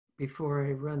Before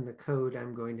I run the code,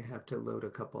 I'm going to have to load a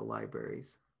couple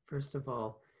libraries. First of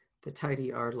all, the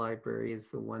tidyr library is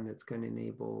the one that's going to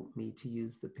enable me to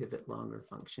use the pivot longer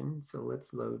function. So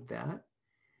let's load that.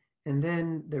 And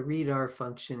then the readr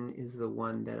function is the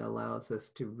one that allows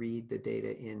us to read the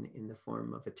data in the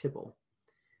form of a tibble.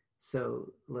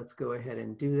 So let's go ahead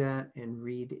and do that and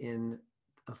read in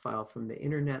a file from the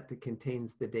internet that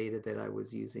contains the data that I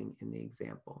was using in the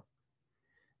example.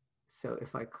 So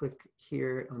if I click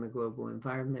here on the global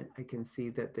environment, I can see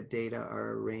that the data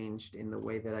are arranged in the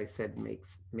way that I said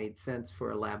made sense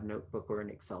for a lab notebook or an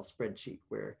Excel spreadsheet,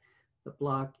 where the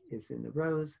block is in the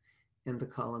rows and the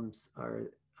columns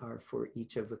are for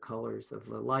each of the colors of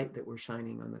the light that were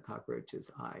shining on the cockroach's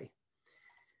eye.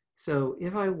 So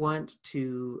if I want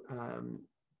to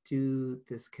do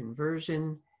this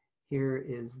conversion, here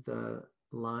is the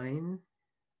line.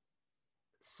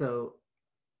 So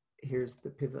here's the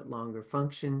pivot longer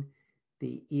function.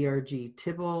 The ERG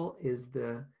tibble is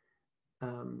the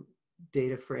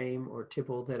data frame or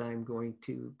tibble that I'm going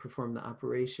to perform the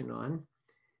operation on.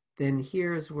 Then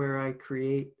here's where I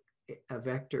create a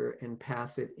vector and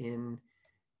pass it in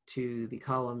to the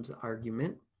columns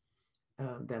argument.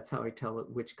 That's how I tell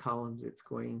it which columns it's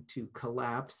going to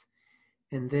collapse.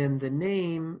 And then the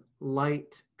name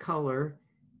light color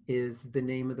is the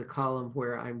name of the column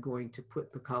where I'm going to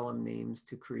put the column names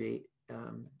to create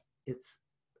its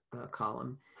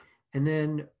column. And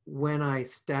then when I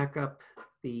stack up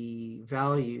the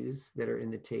values that are in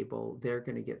the table, they're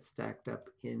going to get stacked up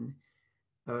in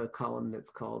a column that's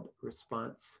called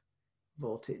response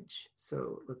voltage.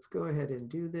 So let's go ahead and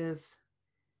do this.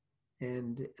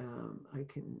 And I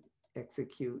can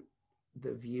execute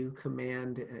the view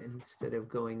command instead of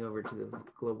going over to the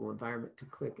global environment to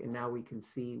click. And now we can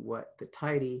see what the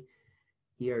tidy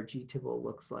ERG tibble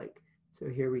looks like. So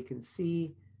here we can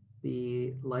see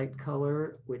the light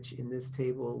color, which in this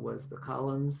table was the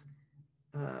columns,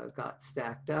 got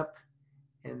stacked up.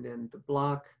 And then the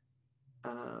block,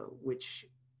 which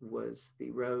was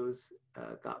the rows,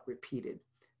 got repeated.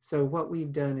 So what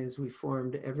we've done is we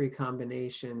formed every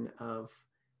combination of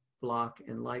block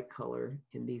and light color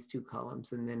in these two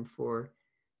columns. And then for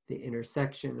the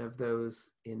intersection of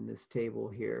those in this table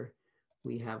here,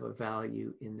 we have a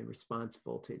value in the response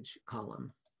voltage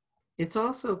column. It's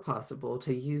also possible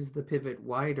to use the pivot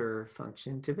wider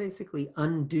function to basically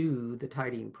undo the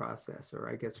tidying process, or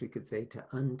I guess we could say to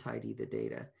untidy the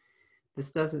data. This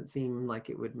doesn't seem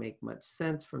like it would make much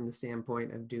sense from the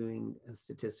standpoint of doing a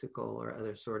statistical or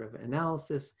other sort of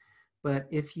analysis, but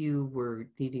if you were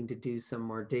needing to do some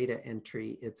more data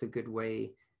entry, it's a good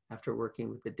way, after working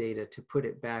with the data, to put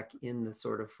it back in the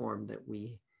sort of form that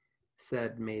we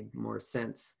said made more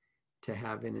sense to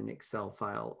have in an Excel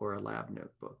file or a lab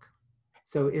notebook.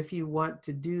 So if you want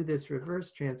to do this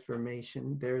reverse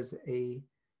transformation, there's a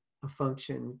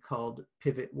function called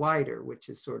pivot wider, which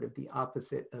is sort of the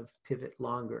opposite of pivot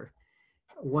longer.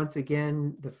 Once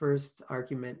again, the first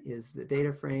argument is the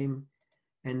data frame.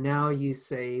 And now you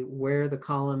say where the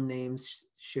column names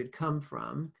should come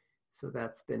from. So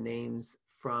that's the names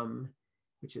from,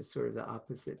 which is sort of the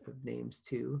opposite of names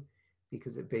to,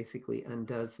 because it basically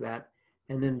undoes that.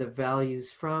 And then the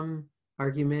values from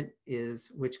argument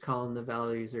is which column the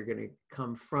values are going to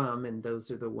come from. And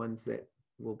those are the ones that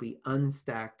will be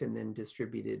unstacked and then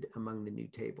distributed among the new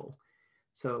table.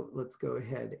 So let's go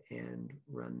ahead and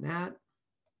run that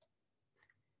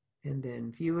and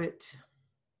then view it.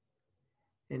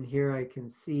 And here I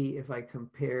can see if I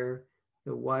compare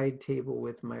the wide table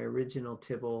with my original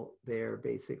tibble, they're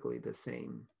basically the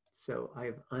same. So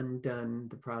I've undone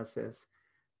the process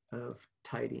of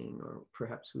tidying, or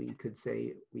perhaps we could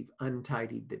say we've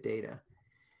untidied the data.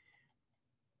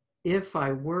 If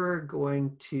I were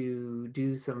going to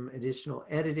do some additional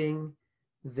editing,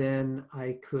 then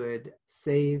I could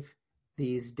save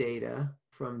these data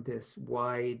from this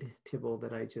wide tibble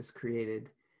that I just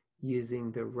created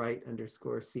using the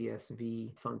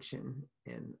write_CSV function.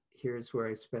 And here's where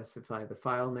I specify the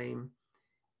file name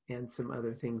and some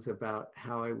other things about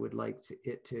how I would like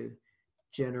it to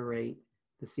generate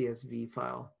the CSV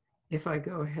file. If I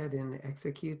go ahead and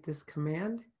execute this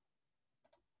command,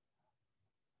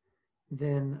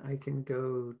 then I can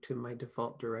go to my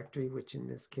default directory, which in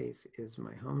this case is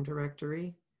my home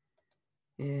directory.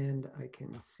 And I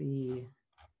can see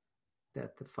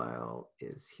that the file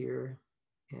is here,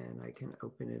 and I can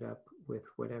open it up with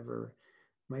whatever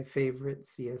my favorite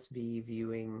CSV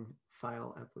viewing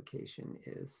file application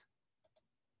is,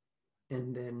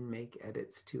 and then make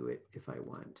edits to it if I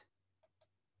want.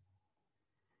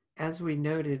 As we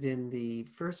noted in the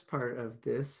first part of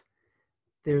this,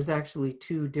 There's actually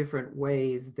two different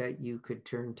ways that you could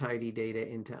turn tidy data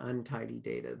into untidy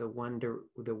data. The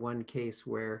one case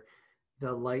where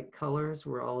the light colors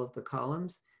were all of the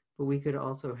columns, but we could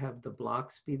also have the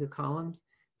blocks be the columns.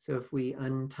 So if we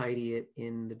untidy it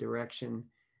in the direction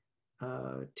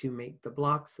to make the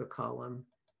blocks the column,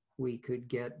 we could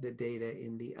get the data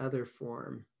in the other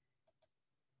form.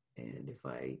 And if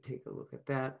I take a look at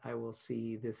that, I will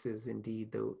see this is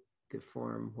indeed the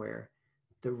form where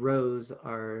the rows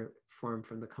are formed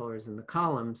from the colors and the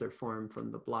columns are formed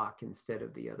from the block instead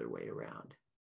of the other way around.